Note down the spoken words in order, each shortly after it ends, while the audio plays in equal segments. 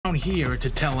here to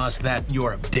tell us that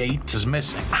your date is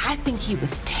missing. I think he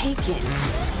was taken.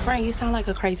 Brian, you sound like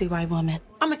a crazy white woman.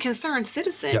 I'm a concerned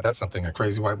citizen. Yeah, that's something a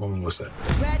crazy white woman would say.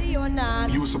 Ready or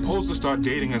not. You were supposed to start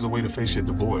dating as a way to face your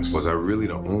divorce. Was I really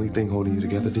the only thing holding you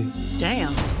together, D?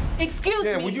 Damn. Excuse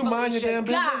me. Would you mind your damn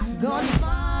business? Gonna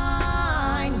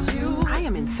find you. I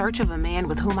am in search of a man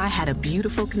with whom I had a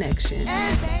beautiful connection.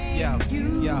 Yo.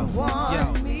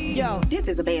 This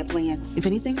is a bad plan. If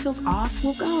anything feels off,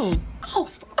 we'll go.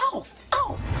 Off.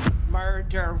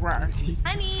 Murderer.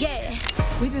 Honey. Yeah.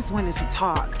 We just wanted to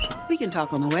talk. We can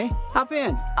talk on the way. Hop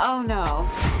in. Oh, no.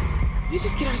 We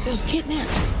just get ourselves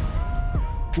kidnapped.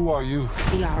 Who are you?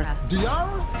 Diarra.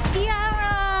 Diarra?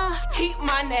 Diarra. Keep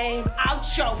my name out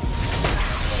your...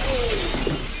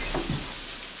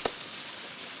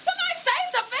 Somebody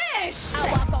save the fish! I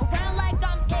walk around like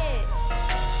I'm it.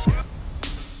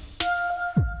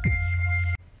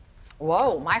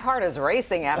 Whoa, my heart is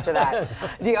racing after that.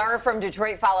 Diarra from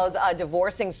Detroit follows a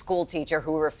divorcing school teacher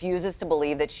who refuses to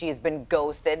believe that she has been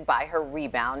ghosted by her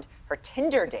rebound, her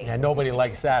Tinder date. Yeah, nobody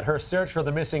likes that. Her search for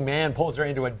the missing man pulls her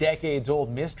into a decades-old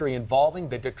mystery involving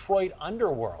the Detroit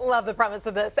underworld. Love the premise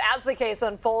of this. As the case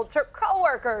unfolds, her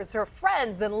coworkers, her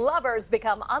friends, and lovers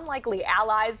become unlikely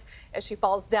allies as she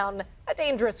falls down a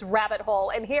dangerous rabbit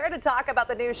hole. And here to talk about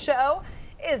the new show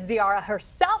is Diarra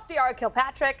herself, Diarra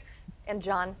Kilpatrick, and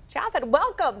John Chaffet.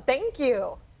 Welcome. Thank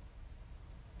you.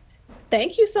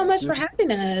 Thank you so much for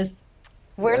having us.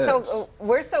 We're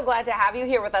so glad to have you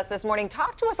here with us this morning.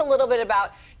 Talk to us a little bit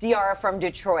about Diarra from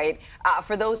Detroit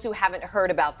for those who haven't heard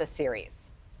about the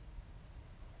series.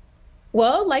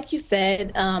 Well, like you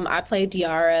said, I play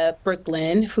Diarra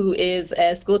Brooklyn, who is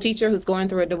a school teacher who's going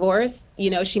through a divorce.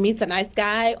 You know, she meets a nice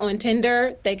guy on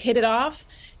Tinder. They hit it off,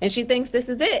 and she thinks this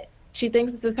is it. She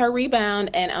thinks this is her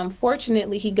rebound, and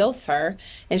unfortunately, he ghosts her.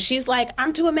 And she's like,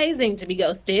 I'm too amazing to be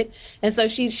ghosted. And so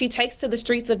she takes to the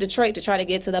streets of Detroit to try to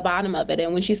get to the bottom of it.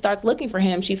 And when she starts looking for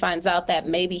him, she finds out that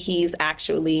maybe he's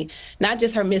actually not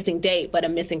just her missing date, but a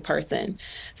missing person.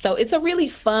 So it's a really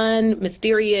fun,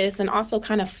 mysterious, and also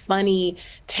kind of funny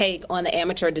take on the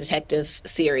amateur detective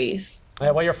series.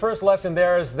 Yeah, well, your first lesson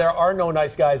there is there are no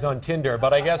nice guys on Tinder,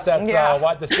 but I guess that's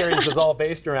what the series is all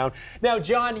based around. Now,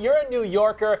 John, you're a New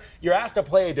Yorker. You're asked to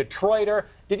play a Detroiter.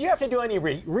 Did you have to do any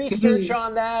research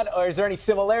on that, or is there any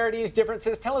similarities,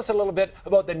 differences? Tell us a little bit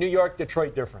about the New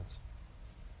York-Detroit difference.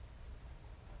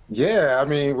 Yeah, I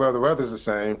mean, well, the weather's the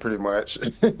same, pretty much.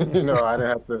 You know, I didn't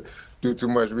have to do too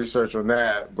much research on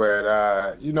that.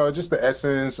 But, you know, just the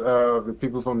essence of the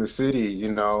people from the city,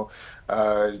 you know,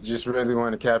 just really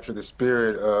want to capture the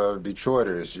spirit of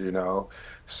Detroiters, you know.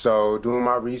 So doing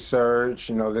my research,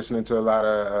 you know, listening to a lot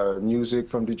of music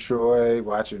from Detroit,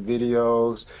 watching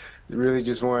videos, really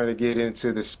just wanted to get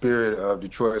into the spirit of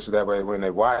Detroit so that way when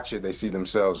they watch it, they see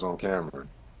themselves on camera.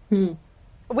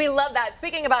 We love that.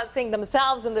 Speaking about seeing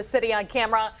themselves in the city on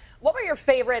camera, what were your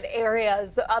favorite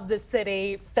areas of the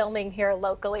city filming here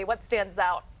locally? What stands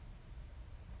out?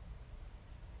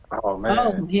 Oh, man.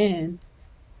 Oh, man.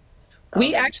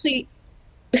 We actually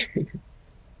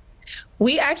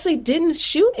didn't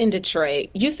shoot in Detroit.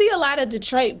 You see a lot of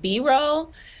Detroit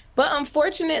B-roll, but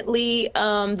unfortunately,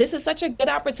 this is such a good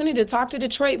opportunity to talk to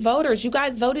Detroit voters. You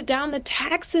guys voted down the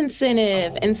tax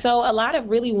incentive. And so a lot of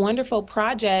really wonderful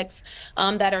projects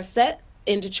that are set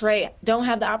in Detroit don't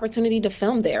have the opportunity to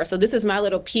film there. So this is my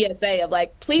little PSA of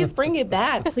like, please bring it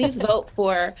back. Please vote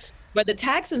for the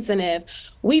tax incentive.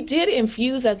 We did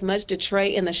infuse as much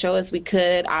Detroit in the show as we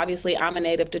could. Obviously, I'm a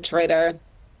native Detroiter.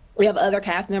 We have other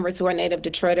cast members who are native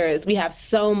Detroiters. We have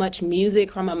so much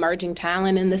music from emerging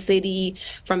talent in the city,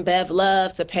 from Bev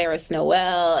Love to Paris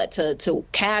Noel to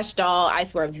Cash Doll, I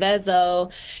Swear Vezo.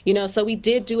 You know, so we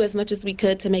did do as much as we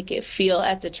could to make it feel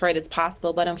as Detroit as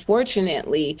possible. But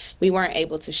unfortunately, we weren't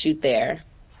able to shoot there.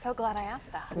 So glad I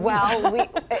asked that. Well,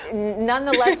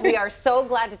 nonetheless, we are so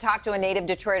glad to talk to a native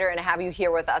Detroiter and have you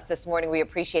here with us this morning. We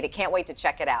appreciate it. Can't wait to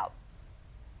check it out.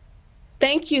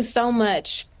 Thank you so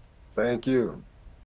much. Thank you.